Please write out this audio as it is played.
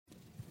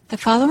The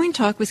following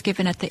talk was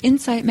given at the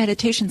Insight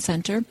Meditation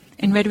Center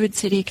in Redwood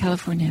City,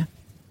 California.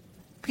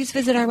 Please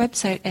visit our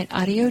website at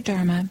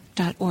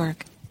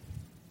audiodharma.org.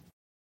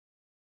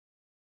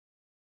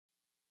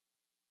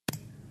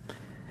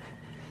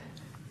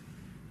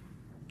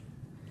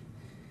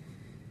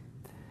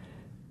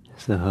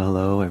 So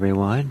hello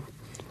everyone.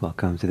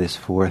 Welcome to this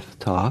fourth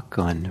talk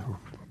on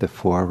the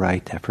four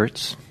right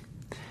efforts.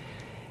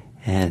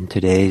 And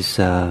today's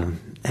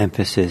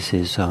emphasis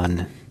is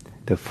on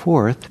the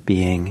fourth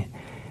being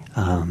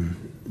a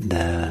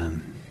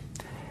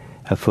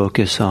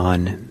focus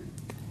on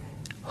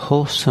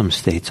wholesome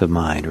states of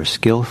mind, or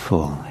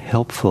skillful,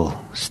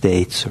 helpful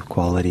states or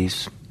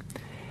qualities,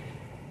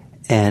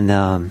 and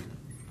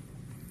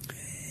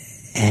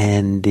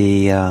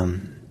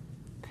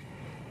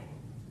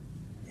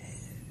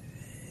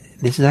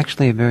this is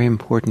actually a very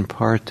important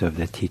part of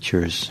the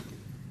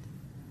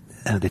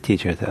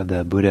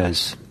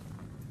Buddha's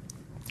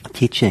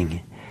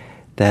teaching,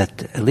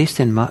 that at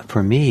least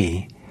for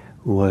me,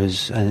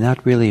 was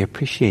not really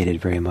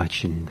appreciated very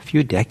much in a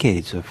few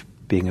decades of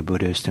being a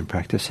Buddhist and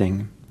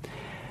practicing.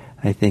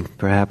 I think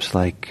perhaps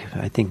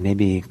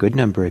maybe a good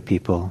number of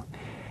people,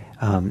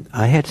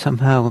 I had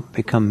somehow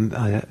become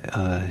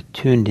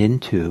tuned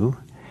into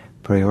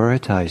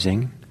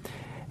prioritizing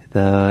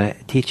the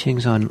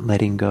teachings on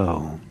letting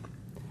go.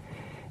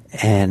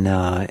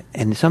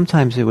 And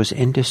sometimes it was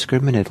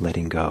indiscriminate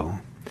letting go.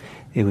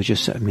 It was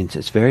just,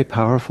 it's very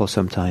powerful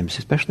sometimes,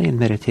 especially in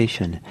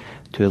meditation,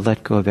 to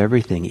let go of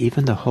everything,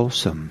 even the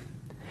wholesome.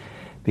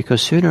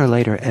 Because sooner or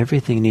later,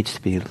 everything needs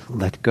to be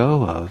let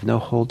go of, no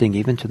holding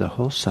even to the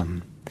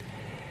wholesome.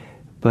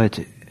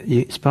 But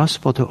it's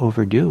possible to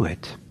overdo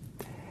it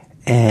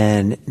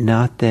and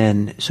not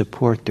then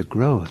support the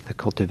growth, the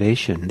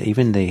cultivation,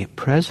 even the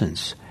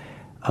presence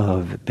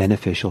of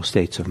beneficial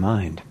states of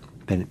mind,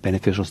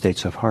 beneficial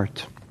states of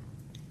heart.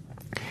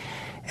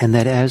 And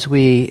that as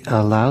we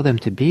allow them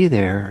to be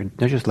there,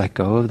 not just let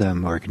go of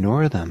them or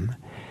ignore them,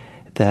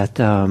 that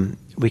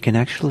we can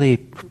actually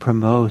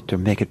promote or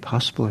make it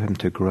possible for them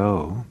to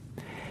grow.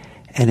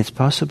 And it's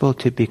possible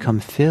to become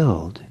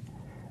filled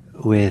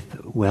with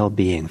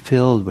well-being,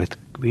 filled with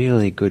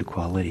really good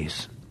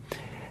qualities.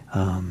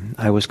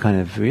 I was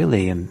kind of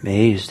really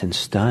amazed and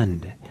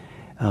stunned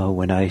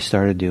when I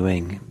started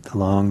doing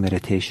long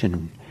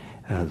meditation,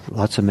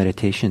 lots of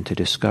meditation, to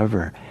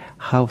discover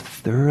how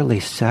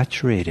thoroughly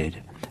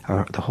saturated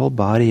the whole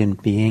body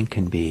and being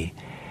can be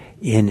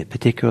in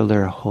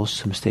particular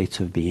wholesome states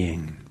of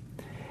being.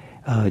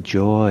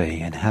 Joy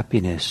and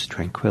happiness,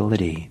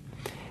 tranquility.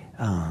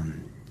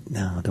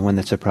 Now, the one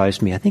that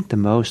surprised me, I think the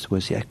most,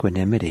 was the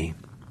equanimity.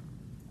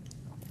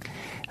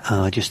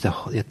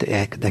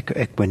 The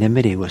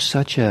equanimity was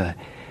such a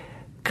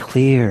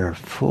clear,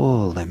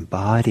 full,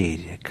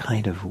 embodied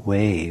kind of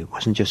way. It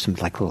wasn't just some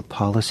little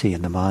policy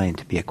in the mind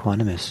to be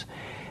equanimous.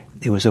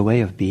 It was a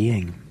way of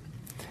being.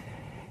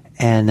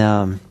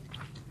 And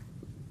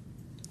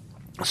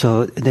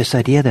so this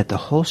idea that the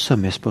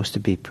wholesome is supposed to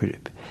be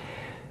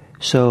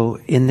So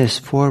in this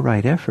four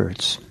right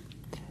efforts,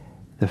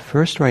 the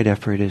first right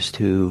effort is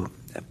to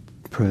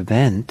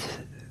prevent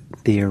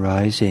the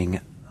arising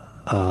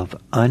of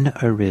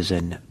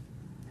unarisen,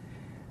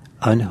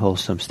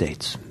 unwholesome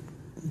states.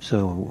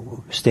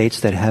 So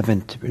states that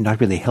are not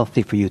really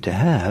healthy for you to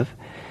have,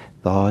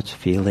 thoughts,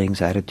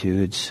 feelings,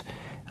 attitudes,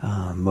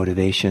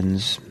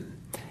 motivations.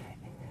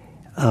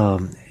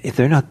 If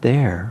they're not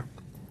there,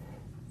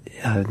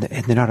 and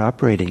they're not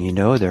operating,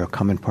 they're a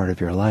common part of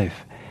your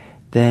life,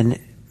 then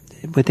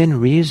within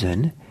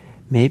reason,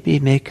 maybe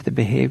make the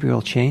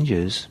behavioral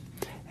changes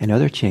and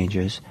other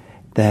changes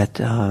that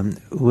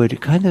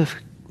would kind of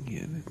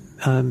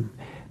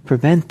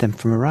prevent them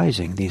from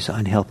arising, these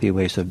unhealthy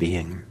ways of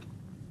being.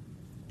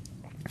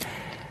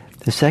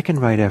 The second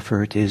right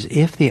effort is,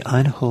 if the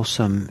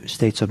unwholesome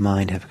states of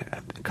mind have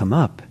come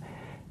up,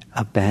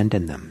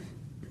 abandon them.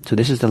 So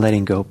this is the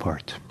letting go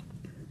part.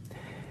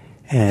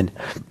 And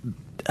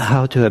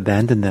how to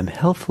abandon them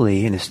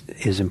healthfully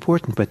is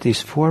important, but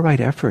these four right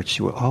efforts,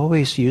 you're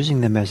always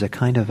using them as a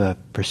kind of a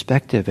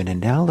perspective and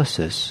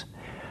analysis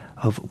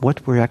of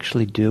what we're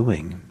actually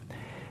doing.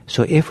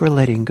 So if we're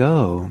letting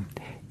go,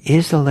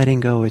 is the letting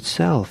go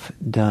itself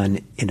done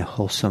in a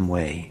wholesome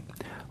way,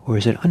 or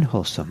is it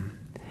unwholesome?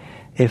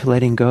 If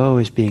letting go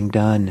is being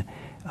done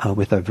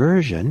with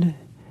aversion,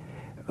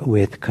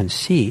 with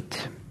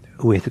conceit,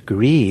 with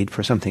greed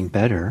for something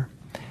better,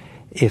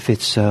 if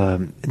it's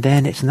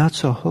then it's not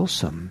so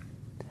wholesome,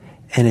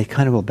 and it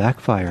kind of will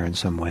backfire in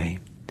some way.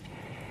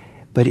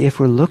 But if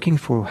we're looking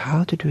for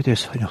how to do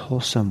this in a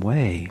wholesome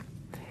way,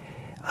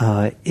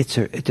 it's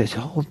a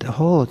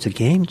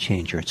game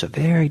changer. It's a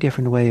very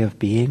different way of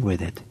being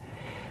with it,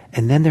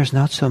 and then there's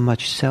not so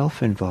much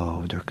self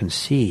involved or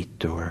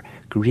conceit or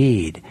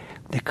greed.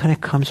 That kind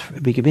of comes.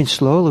 We begin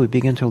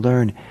to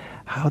learn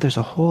how there's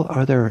a whole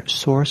other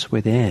source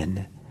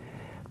within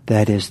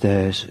that is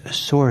the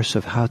source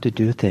of how to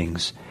do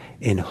things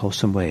in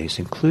wholesome ways,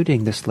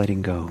 including this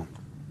letting go.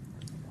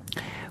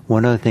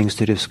 One of the things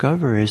to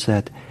discover is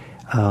that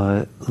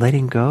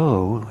letting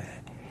go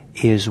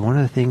is one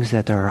of the things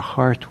that our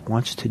heart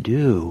wants to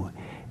do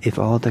if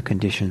all the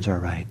conditions are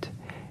right.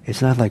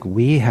 It's not like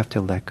we have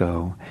to let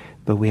go,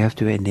 but we have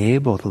to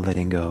enable the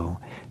letting go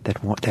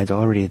that's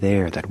already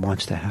there, that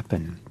wants to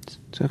happen.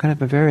 So kind of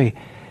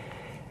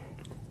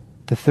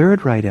the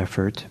third right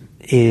effort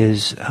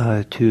is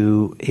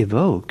to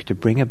evoke, to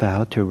bring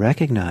about, to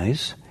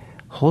recognize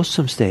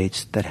wholesome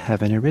states that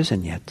haven't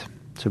arisen yet.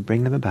 So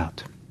bring them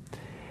about.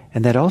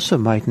 And that also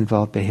might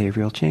involve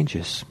behavioral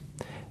changes.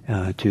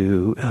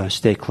 To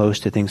stay close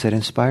to things that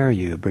inspire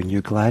you, bring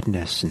you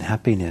gladness and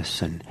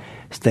happiness and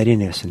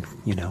steadiness, and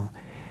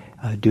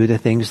do the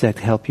things that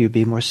help you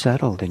be more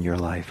settled in your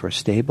life or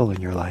stable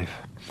in your life.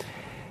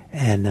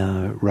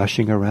 And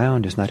rushing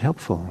around is not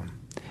helpful.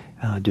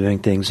 Doing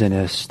things in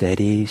a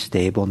steady,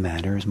 stable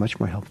manner is much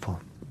more helpful.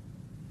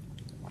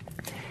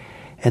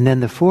 And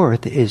then the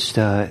fourth is,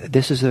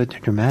 this is a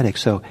dramatic,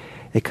 so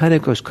it kind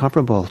of goes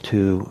comparable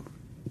to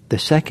the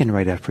second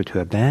right effort, to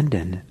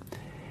abandon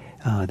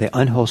the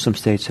unwholesome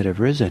states that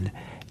have risen.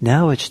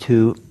 Now it's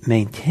to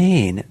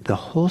maintain the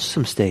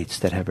wholesome states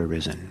that have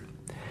arisen.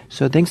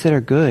 So things that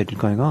are good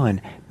going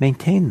on,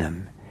 maintain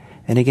them.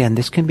 And again,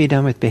 this can be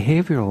done with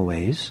behavioral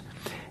ways.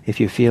 If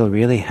you feel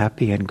really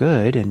happy and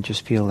good and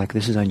just feel like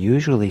this is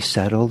unusually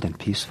settled and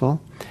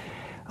peaceful,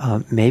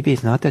 maybe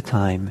it's not the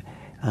time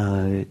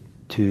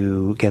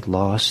to get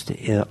lost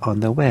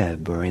on the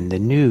web or in the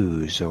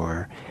news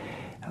or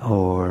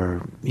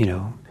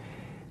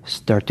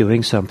start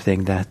doing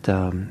something that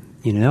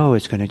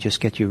it's going to just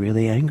get you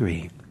really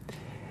angry.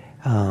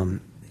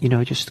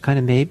 Just kind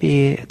of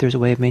maybe there's a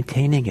way of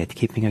maintaining it,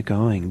 keeping it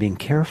going, being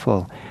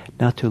careful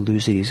not to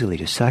lose it easily,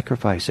 to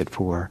sacrifice it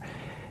for,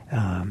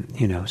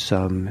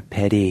 some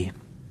petty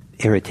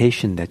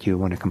irritation that you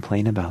want to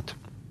complain about.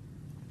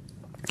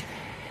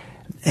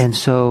 And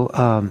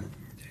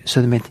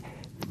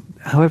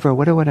however,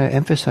 what I want to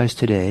emphasize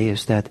today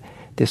is that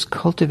this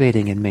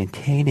cultivating and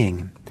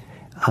maintaining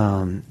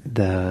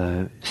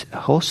the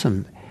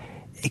wholesome,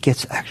 it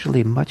gets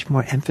actually much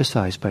more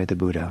emphasized by the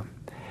Buddha.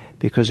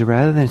 Because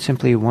rather than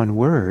simply one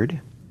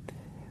word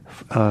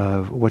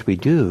of what we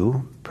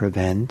do,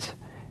 prevent,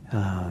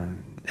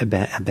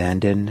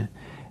 abandon,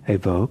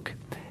 evoke,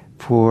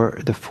 for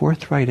the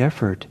fourth right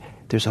effort,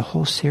 there's a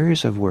whole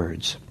series of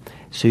words.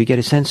 So you get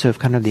a sense of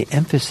kind of the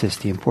emphasis,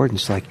 the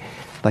importance, like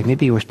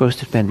maybe we're supposed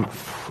to spend,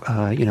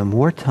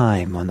 more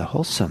time on the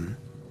wholesome.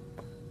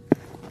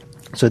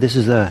 So this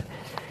is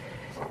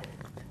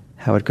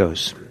how it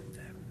goes.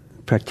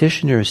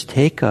 Practitioners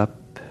take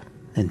up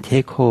and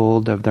take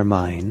hold of their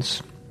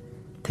minds,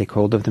 take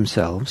hold of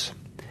themselves,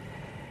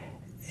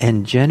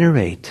 and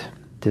generate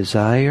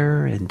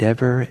desire,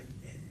 endeavor,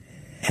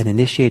 and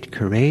initiate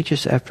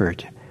courageous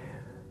effort.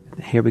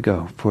 Here we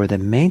go. For the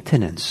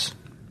maintenance,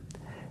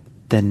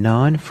 the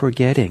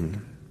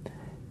non-forgetting,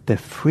 the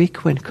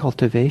frequent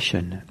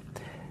cultivation,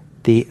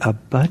 the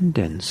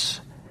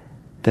abundance,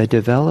 the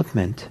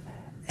development,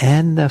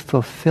 and the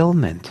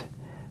fulfillment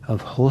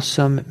of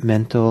wholesome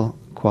mental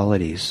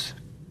qualities,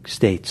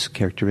 states,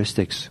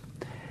 characteristics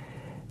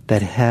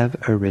that have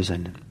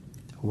arisen.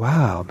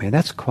 Wow, man,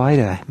 that's quite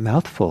a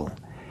mouthful.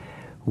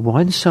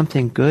 Once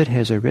something good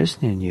has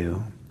arisen in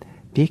you,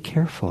 be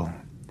careful.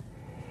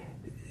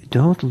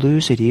 Don't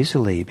lose it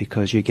easily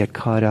because you get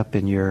caught up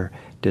in your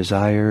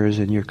desires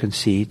and your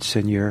conceits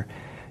and your,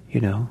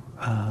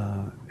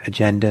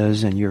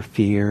 agendas and your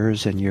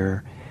fears and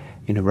your,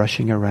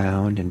 rushing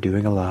around and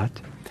doing a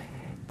lot.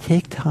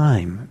 Take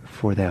time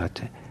for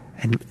that.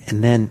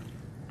 And then,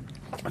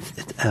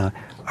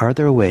 are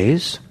there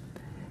ways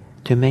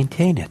to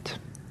maintain it?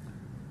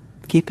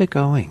 Keep it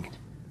going.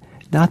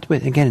 Not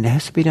with, again, it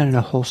has to be done in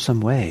a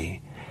wholesome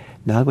way.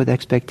 Not with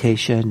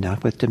expectation,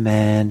 not with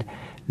demand,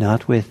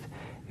 not with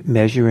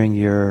measuring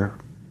your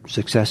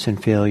success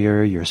and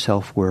failure, your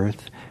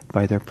self-worth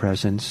by their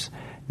presence,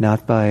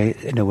 not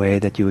in a way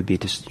that you would be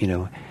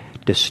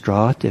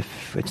distraught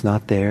if it's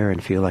not there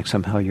and feel like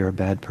somehow you're a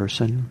bad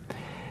person.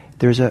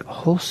 There's a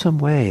wholesome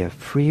way, a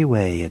free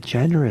way, a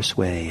generous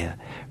way, a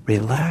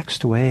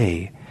relaxed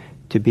way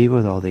to be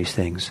with all these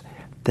things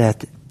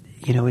that,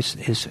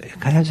 is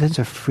kind of a sense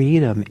of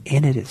freedom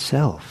in it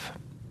itself.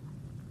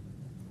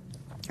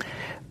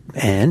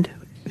 And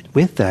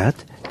with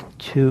that,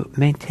 to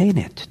maintain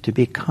it, to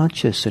be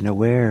conscious and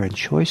aware and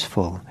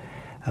choiceful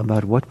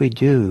about what we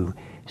do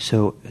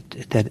so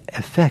that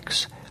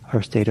affects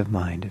our state of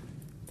mind.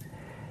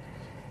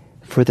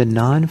 For the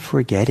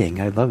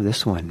non-forgetting, I love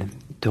this one.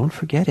 Don't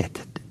forget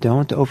it.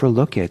 Don't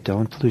overlook it.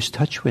 Don't lose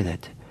touch with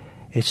it.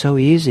 It's so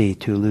easy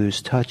to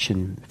lose touch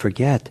and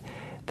forget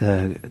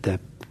the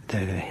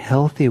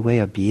healthy way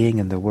of being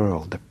in the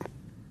world,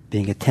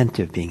 being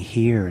attentive, being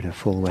here in a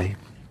full way.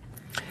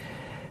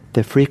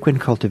 The frequent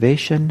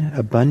cultivation,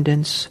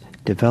 abundance,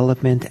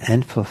 development,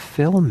 and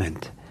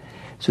fulfillment.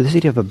 So this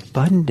idea of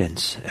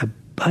abundance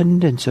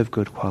of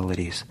good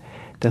qualities,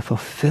 the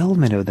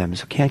fulfillment of them,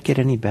 so can't get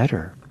any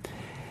better.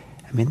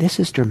 I mean,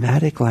 this is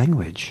dramatic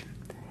language.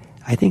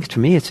 I think to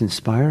me it's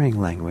inspiring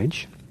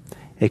language.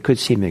 It could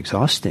seem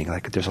exhausting,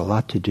 like there's a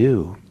lot to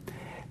do,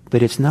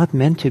 but it's not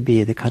meant to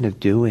be the kind of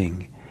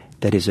doing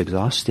that is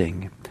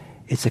exhausting.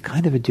 It's a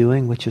kind of a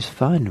doing which is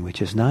fun,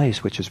 which is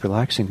nice, which is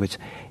relaxing, which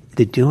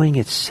the doing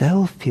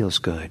itself feels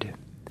good.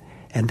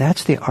 And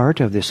that's the art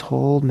of this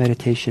whole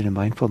meditation and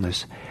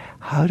mindfulness.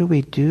 How do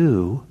we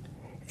do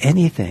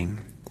anything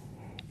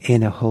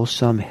in a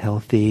wholesome,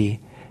 healthy,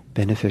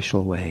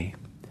 beneficial way?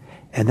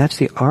 And that's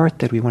the art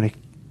that we want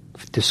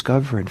to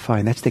discover and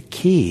find. That's the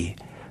key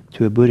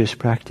to a Buddhist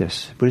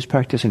practice. Buddhist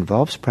practice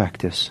involves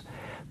practice,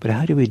 but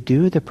how do we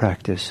do the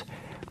practice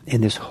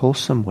in this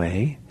wholesome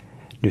way,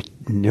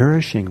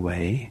 nourishing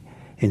way,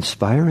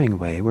 inspiring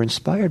way? We're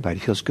inspired by it.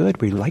 It feels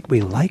good. We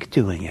like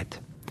doing it.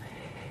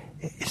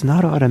 It's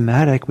not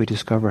automatic we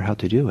discover how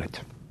to do it.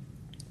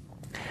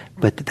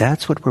 But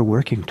that's what we're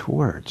working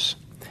towards.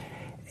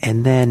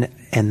 And then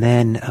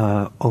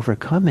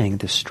overcoming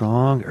the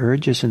strong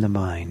urges in the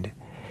mind,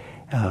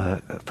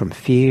 from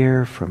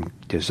fear, from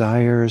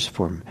desires,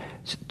 from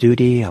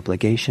duty,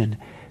 obligation,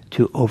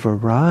 to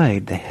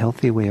override the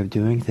healthy way of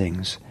doing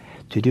things,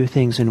 to do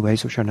things in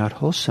ways which are not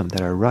wholesome,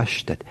 that are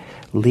rushed, that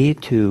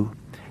lead to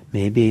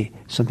maybe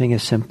something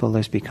as simple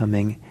as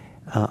becoming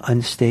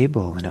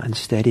unstable and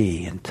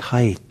unsteady and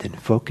tight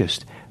and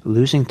focused,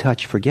 losing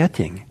touch,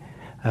 forgetting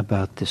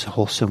about this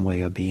wholesome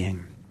way of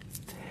being.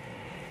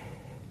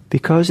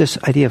 Because this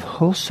idea of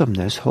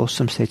wholesomeness,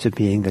 wholesome states of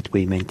being that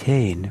we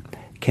maintain,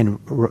 can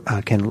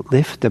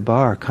lift the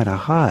bar kind of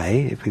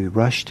high if we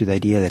rush to the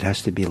idea that it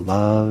has to be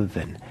love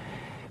and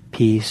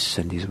peace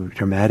and these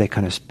dramatic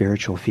kind of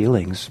spiritual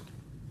feelings.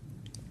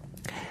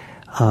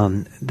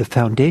 The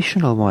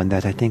foundational one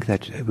that I think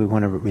that we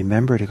want to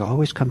remember to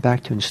always come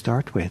back to and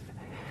start with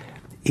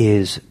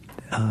is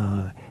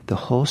the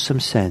wholesome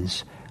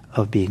sense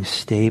of being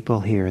stable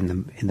here in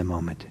the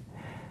moment,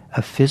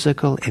 a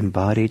physical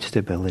embodied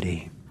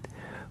stability.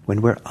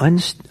 When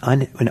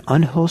when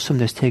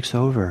unwholesomeness takes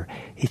over,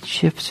 it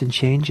shifts and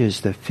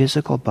changes the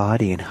physical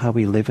body and how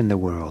we live in the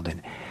world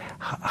and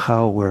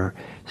how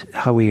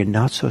we are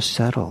not so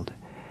settled.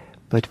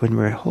 But when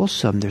we're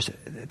wholesome, the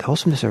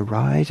wholesomeness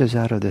arises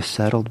out of the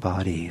settled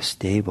body,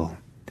 stable,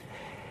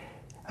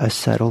 a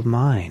settled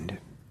mind,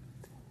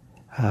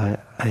 a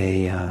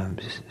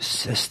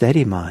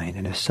steady mind,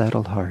 and a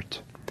settled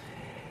heart.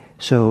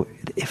 So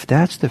if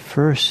that's the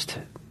first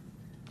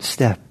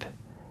step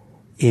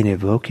in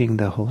evoking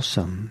the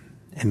wholesome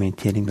and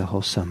maintaining the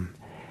wholesome,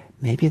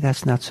 maybe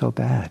that's not so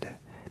bad.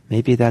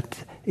 Maybe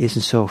that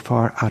isn't so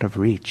far out of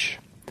reach.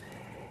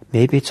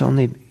 Maybe it's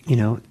only,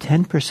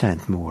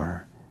 10%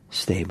 more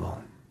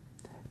stable,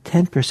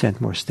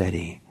 10% more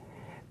steady.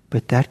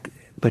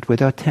 But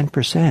without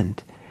 10%,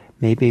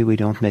 maybe we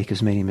don't make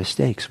as many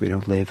mistakes. We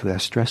don't live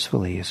as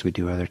stressfully as we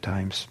do other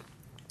times.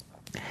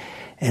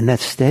 And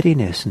that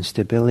steadiness and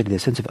stability, the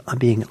sense of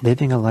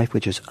living a life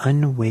which is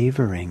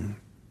unwavering,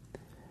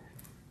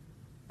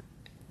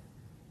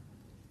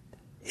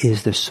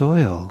 is the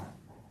soil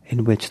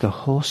in which the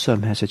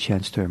wholesome has a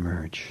chance to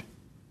emerge.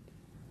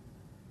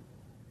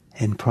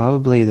 And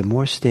probably the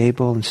more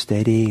stable and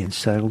steady and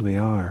settled we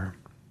are,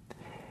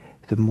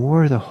 the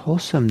more the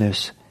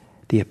wholesomeness,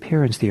 the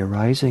appearance, the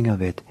arising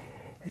of it,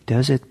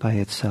 does it by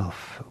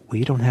itself.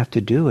 We don't have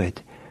to do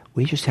it.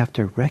 We just have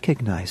to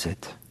recognize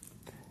it,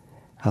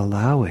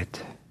 allow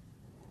it,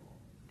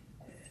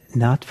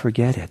 not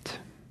forget it,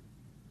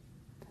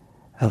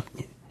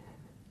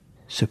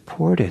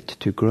 support it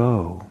to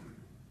grow,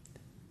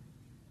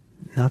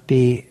 not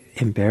be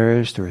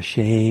embarrassed or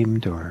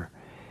ashamed or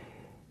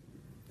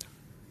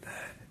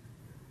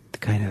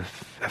kind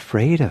of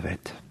afraid of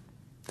it.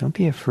 Don't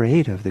be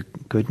afraid of the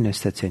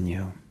goodness that's in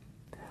you.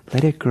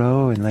 Let it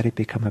grow and let it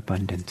become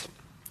abundant.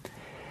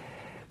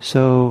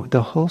 So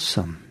the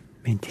wholesome,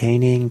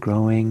 maintaining,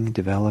 growing,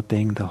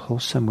 developing the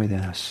wholesome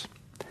within us.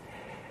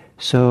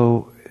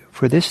 So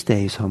for this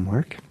day's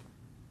homework,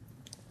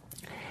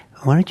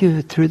 why don't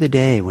you, through the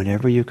day,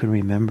 whenever you can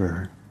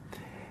remember,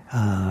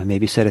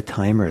 maybe set a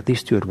timer, at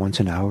least do it once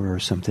an hour or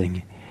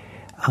something.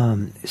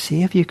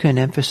 See if you can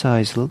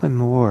emphasize a little bit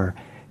more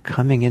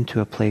coming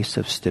into a place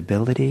of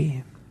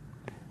stability,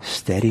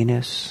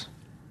 steadiness,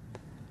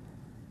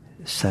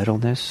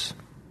 settledness,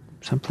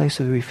 some place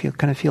where we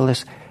kind of feel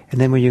this,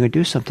 and then when you're going to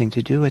do something,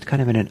 to do it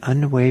kind of in an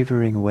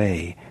unwavering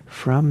way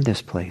from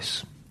this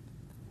place.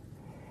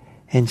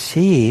 And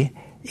see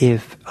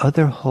if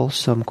other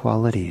wholesome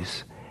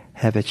qualities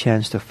have a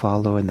chance to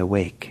follow in the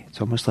wake.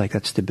 It's almost like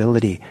that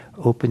stability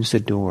opens the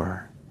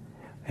door.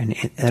 And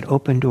in that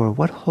open door,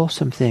 what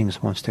wholesome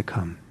things wants to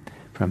come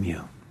from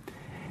you?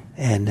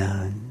 And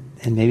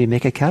maybe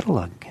make a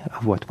catalog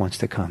of what wants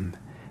to come.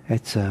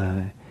 It's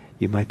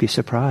you might be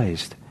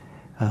surprised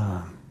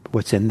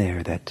what's in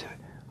there that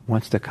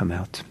wants to come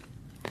out.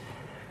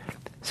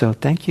 So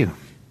thank you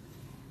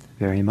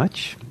very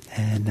much.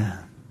 And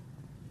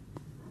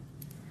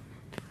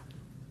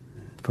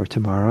for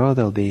tomorrow,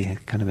 there'll be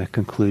kind of a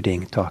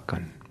concluding talk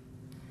on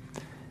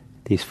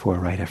these 4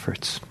 right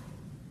efforts.